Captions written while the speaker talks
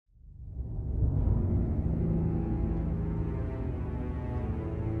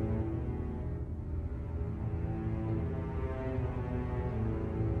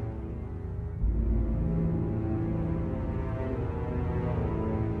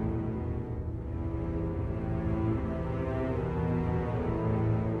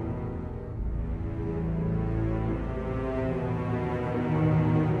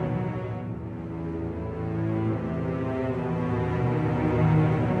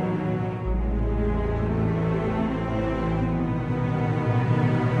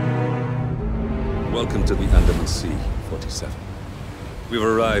Welcome to the Andaman Sea, 47. We've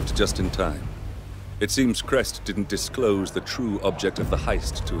arrived just in time. It seems Crest didn't disclose the true object of the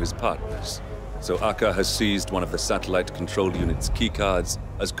heist to his partners, so Akka has seized one of the satellite control unit's keycards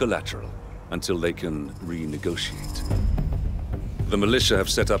as collateral until they can renegotiate. The militia have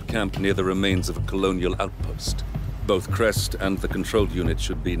set up camp near the remains of a colonial outpost. Both Crest and the control unit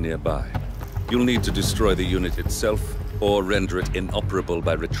should be nearby. You'll need to destroy the unit itself or render it inoperable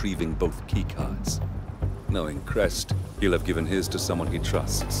by retrieving both keycards. Knowing Crest, he'll have given his to someone he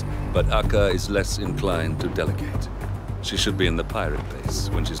trusts, but Akka is less inclined to delegate. She should be in the pirate base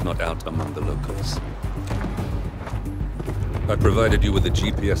when she's not out among the locals. I provided you with a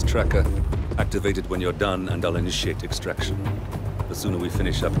GPS tracker. Activate it when you're done and I'll initiate extraction. The sooner we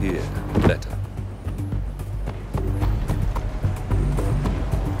finish up here, the better.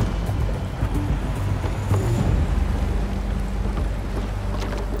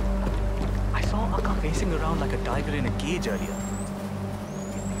 I saw Akka pacing around like a tiger in a cage earlier.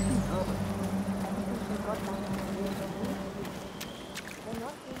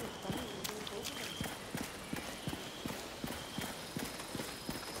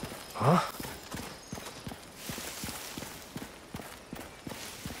 Huh?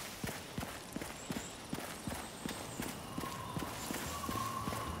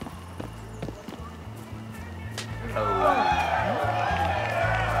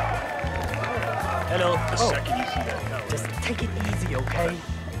 Hello. The second you see that tower, Just take it easy, okay?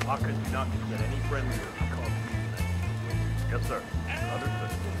 Akka do not get any friendlier if you call me. Yes, sir.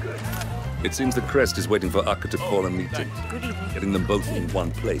 Good. It seems the Crest is waiting for Akka to call a meeting. Good evening. Getting them both in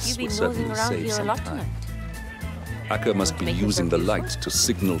one place You've will been nosing certainly around save here a some lot time. tonight. Akka must be Make using the yourself light useful? to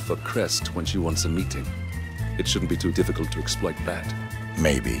signal for Crest when she wants a meeting. It shouldn't be too difficult to exploit that.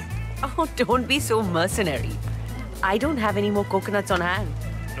 Maybe. Oh, don't be so mercenary. I don't have any more coconuts on hand.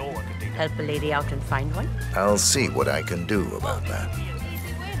 No one can take Help a lady out and find one? I'll see what I can do about that.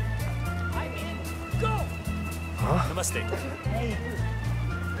 Huh? Namaste.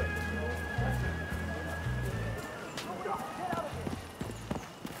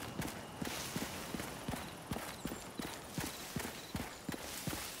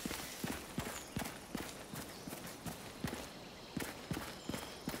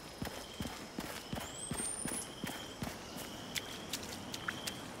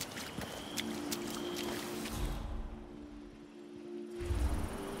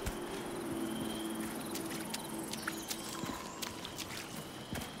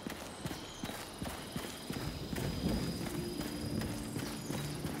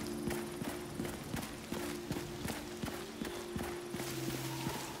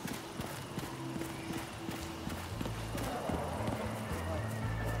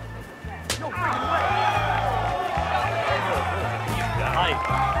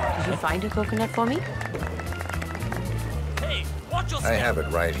 Hi. Did you find a coconut for me? Hey, watch your I have it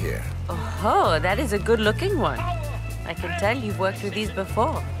right here. Oh, that is a good-looking one. I can tell you've worked with these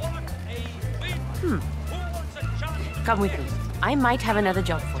before. Come with me. I might have another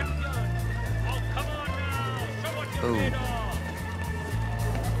job for you. Oh,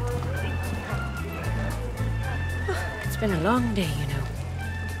 It's been a long day, you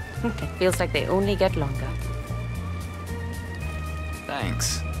know. It feels like they only get longer.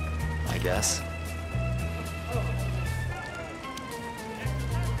 Thanks, I guess.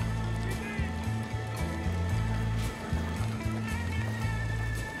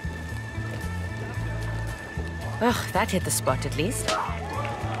 Ugh, that hit the spot at least.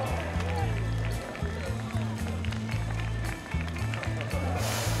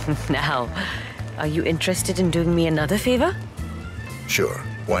 Now, are you interested in doing me another favor? sure.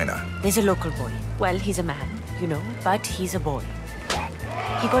 Why not? There's a local boy. Well, he's a man, you know, but he's a boy.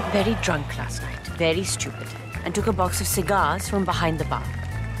 He got very drunk last night, very stupid, and took a box of cigars from behind the bar.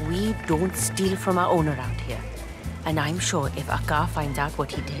 We don't steal from our own around here. And I'm sure if Akka finds out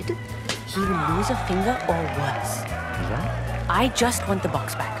what he did, he will lose a finger or worse. I just want the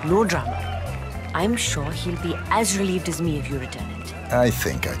box back, no drama. I'm sure he'll be as relieved as me if you return it. I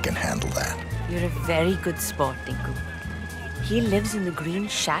think I can handle that. You're a very good sport, Tinku. He lives in the green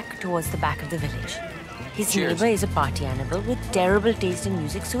shack towards the back of the village. His Cheers. neighbor is a party animal with terrible taste in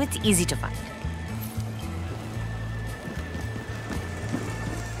music, so it's easy to find.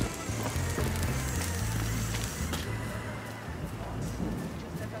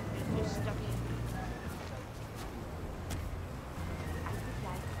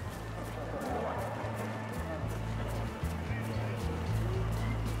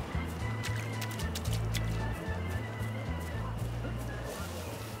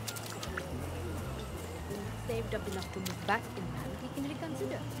 Saved up enough to move back in hand, we can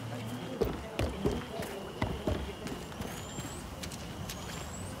reconsider.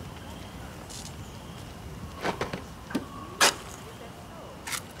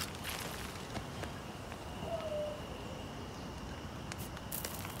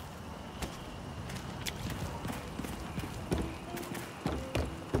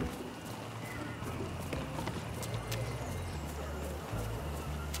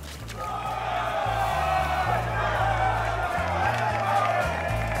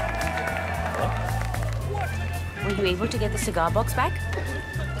 you able to get the cigar box back?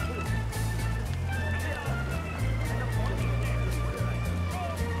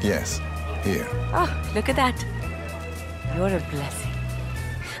 Yes, here. Oh, look at that. You're a blessing.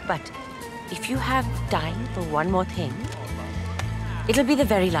 But if you have time for one more thing, it'll be the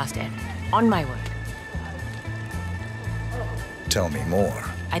very last end. On my word. Tell me more.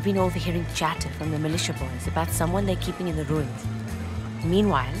 I've been overhearing chatter from the militia boys about someone they're keeping in the ruins.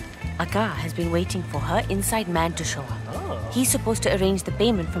 Meanwhile, Akka has been waiting for her inside man to show up. He's supposed to arrange the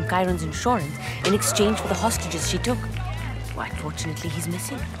payment from Chiron's insurance in exchange for the hostages she took. Well, unfortunately, he's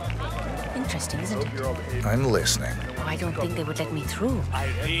missing. Interesting, isn't it? I'm listening. Oh, I don't think they would let me through. I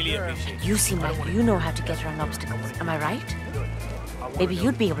really appreciate You seem like you know how to get around obstacles. Am I right? Maybe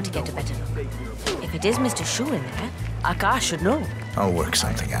you'd be able to get a better look. If it is Mr. Shu in there, Akka should know. I'll work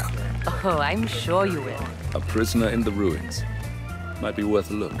something out. Oh, I'm sure you will. A prisoner in the ruins. Might be worth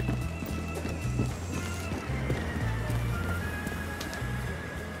a look.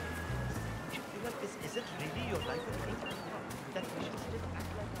 Is it really your life or anything? That we should still act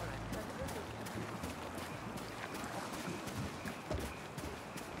like our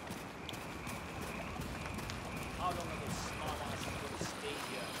How long are those smart asses going to stay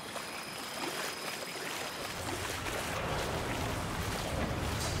here?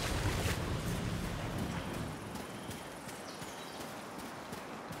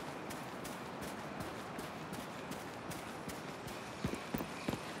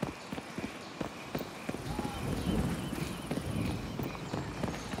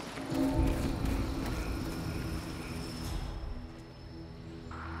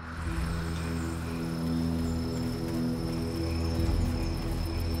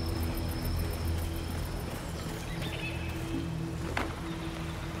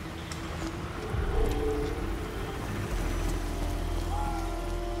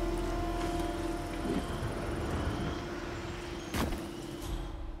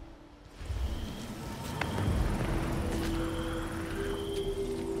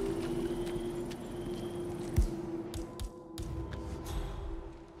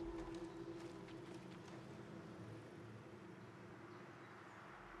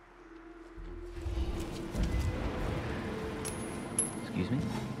 Excuse me?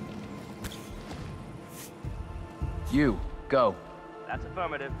 You, go. That's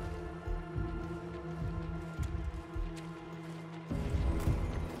affirmative.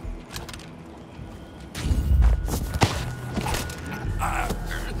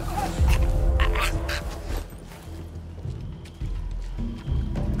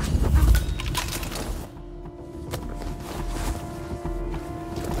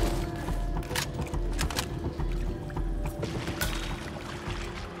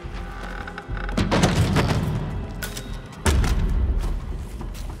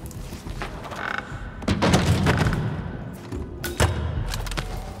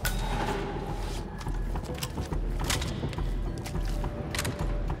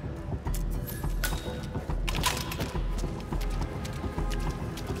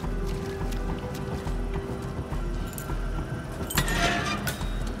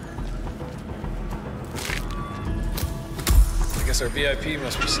 Our VIP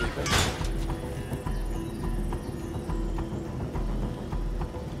must be sleeping.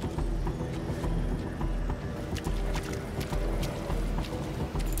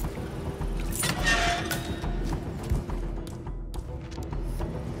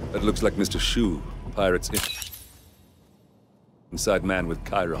 That looks like Mr. Shu, pirates inside man with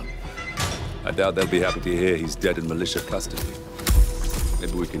Chiron. I doubt they'll be happy to hear he's dead in militia custody.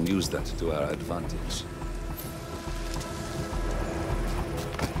 Maybe we can use that to our advantage.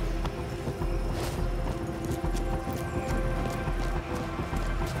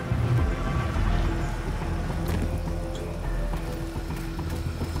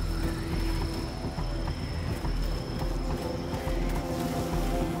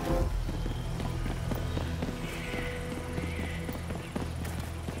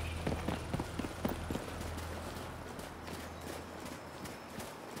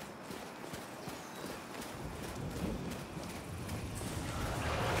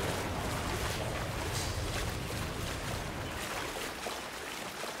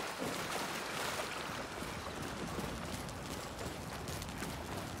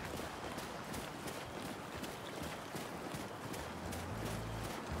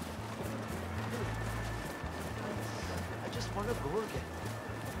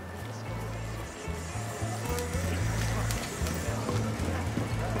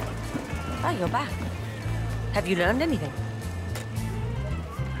 Ah, you're back. Have you learned anything?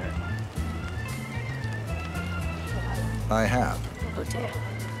 I have. Oh dear.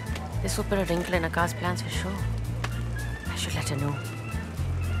 This will put a wrinkle in Aka's plans for sure. should let her know.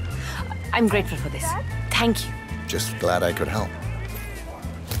 I'm grateful for this. Thank you. Just glad I could help.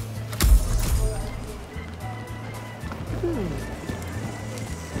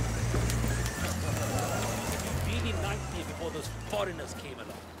 Really knifed me before those foreigners came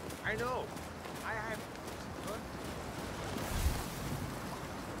along. I know. I have.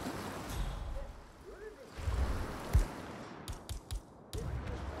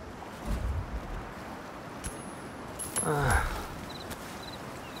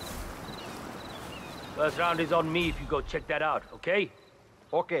 First round is on me if you go check that out, okay?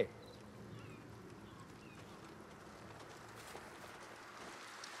 Okay.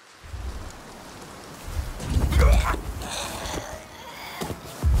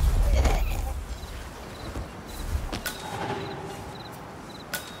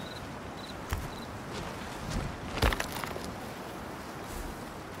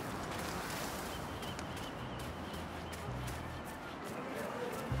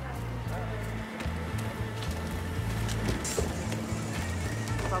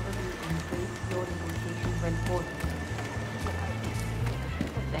 Probably in case your negotiations went poorly.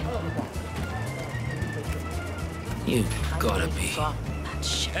 You gotta be. That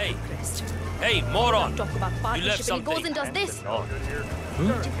shit. Hey! Hey, moron! Talk about You left partnership and he goes something. and does this. Oh, good here.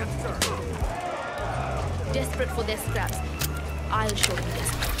 Desperate for their scraps. I'll show him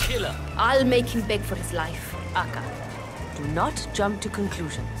desperate. Killer. I'll make him beg for his life. Aka, do not jump to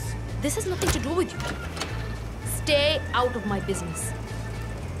conclusions. This has nothing to do with you. Stay out of my business.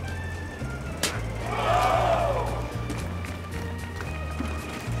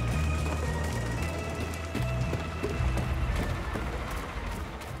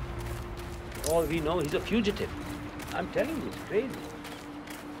 For all we know, he's a fugitive. I'm telling you, it's crazy.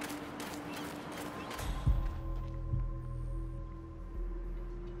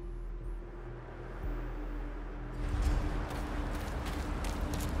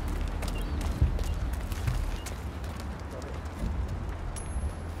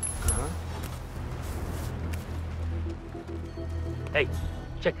 Hey,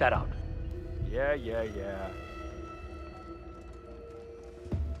 check that out. Yeah.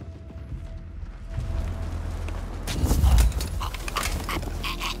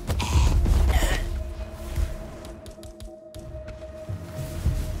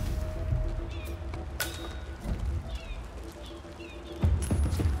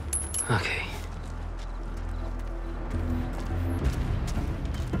 Okay.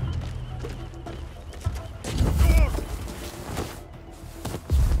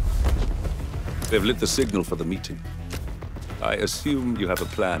 They've lit the signal for the meeting. I assume you have a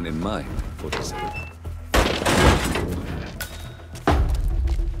plan in mind, 47.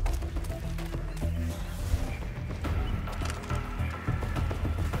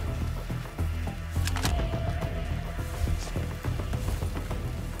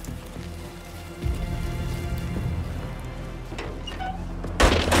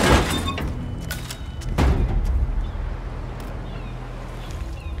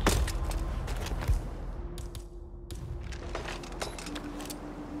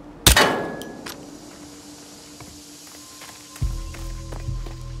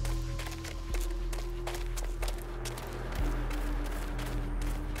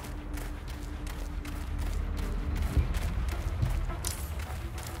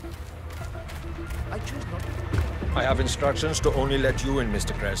 I have instructions to only let you in,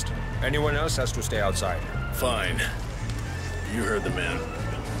 Mr. Crest. Anyone else has to stay outside. Fine. You heard the man.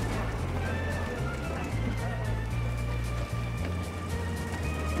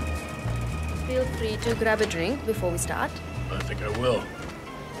 Feel free to grab a drink before we start. I think I will.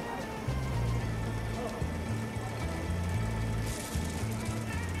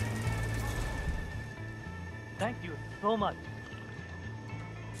 Thank you so much.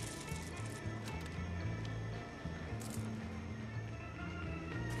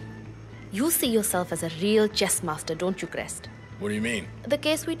 You see yourself as a real chess master, don't you, Crest? What do you mean? The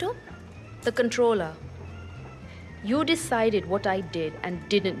case we took? The controller. You decided what I did and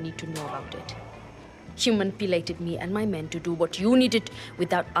didn't need to know about it. You manipulated me and my men to do what you needed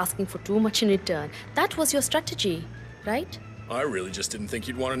without asking for too much in return. That was your strategy, right? I really just didn't think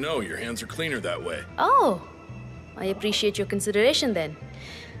you'd want to know. Your hands are cleaner that way. Oh, I appreciate your consideration then.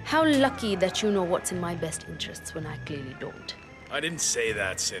 How lucky that you know what's in my best interests when I clearly don't. I didn't say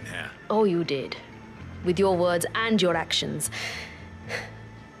that, Sinha. Oh, you did. With your words and your actions.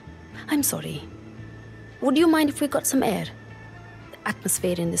 I'm sorry. Would you mind if we got some air? The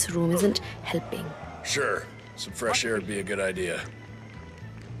atmosphere in this room isn't helping. Sure. Some fresh air would be a good idea.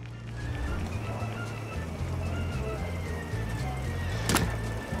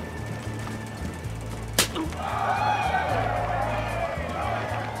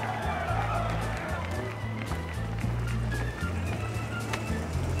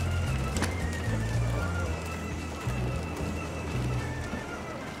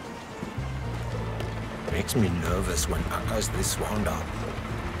 makes me nervous when Aka's this wound up.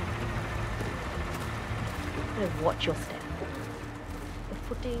 Watch your step. The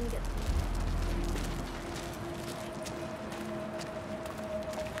footing gets...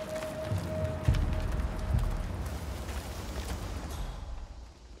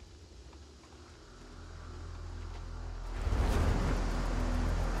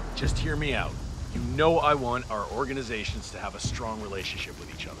 Just hear me out. You know I want our organizations to have a strong relationship with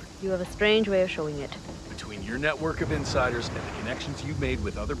each other. You have a strange way of showing it. Between your network of insiders and the connections you've made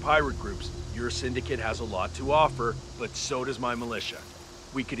with other pirate groups, your syndicate has a lot to offer, but so does my militia.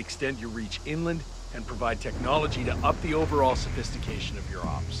 We could extend your reach inland and provide technology to up the overall sophistication of your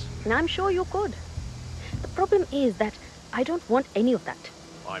ops. And I'm sure you could. The problem is that I don't want any of that.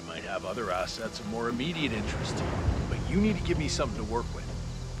 I might have other assets of more immediate interest to you, but you need to give me something to work with.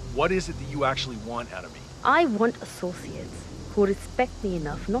 What is it that you actually want out of me? I want associates who respect me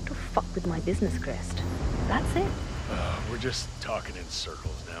enough not to fuck with my business crest. That's it. We're just talking in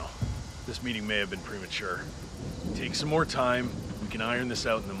circles now. This meeting may have been premature. Take some more time. We can iron this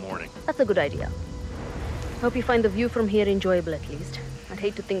out in the morning. That's a good idea. Hope you find the view from here enjoyable at least. I'd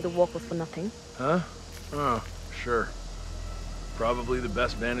hate to think the walk was for nothing. Huh? Oh, sure. Probably the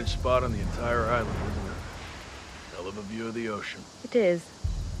best vantage spot on the entire island, isn't it? Hell of a view of the ocean. It is.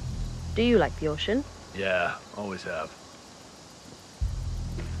 Do you like the ocean? Yeah, always have.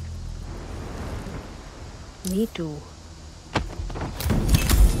 Me too.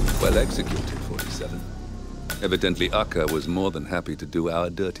 Well executed, 47. Evidently, Akka was more than happy to do our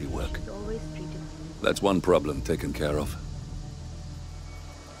dirty work. She's always treated me. That's one problem taken care of.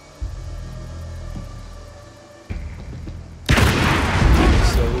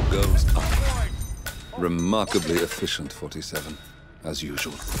 So goes Akka. Remarkably efficient, 47, as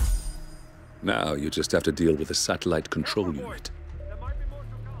usual. Now you just have to deal with the satellite control unit.